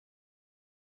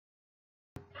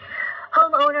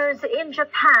Homeowners in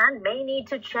Japan may need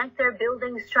to check their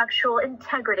building's structural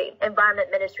integrity. Environment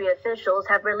Ministry officials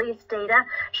have released data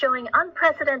showing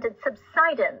unprecedented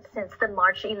subsidence since the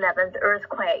March 11th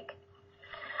earthquake.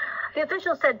 The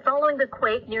official said following the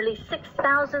quake, nearly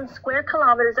 6,000 square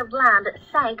kilometers of land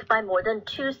sank by more than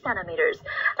 2 centimeters.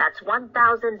 That's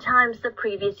 1,000 times the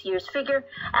previous year's figure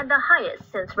and the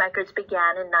highest since records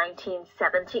began in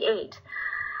 1978.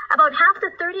 About half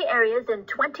the 30 areas in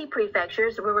 20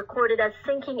 prefectures were recorded as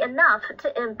sinking enough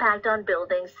to impact on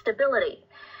building stability.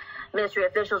 Ministry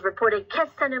officials reported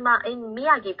Kesennuma in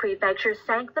Miyagi Prefecture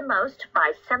sank the most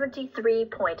by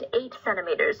 73.8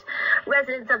 centimeters.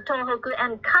 Residents of Tohoku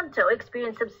and Kanto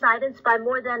experienced subsidence by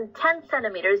more than 10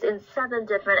 centimeters in 7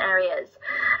 different areas.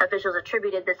 Officials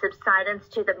attributed the subsidence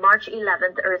to the March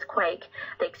 11th earthquake.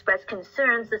 They expressed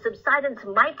concerns the subsidence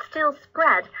might still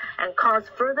spread and cause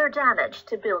further damage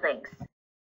to buildings.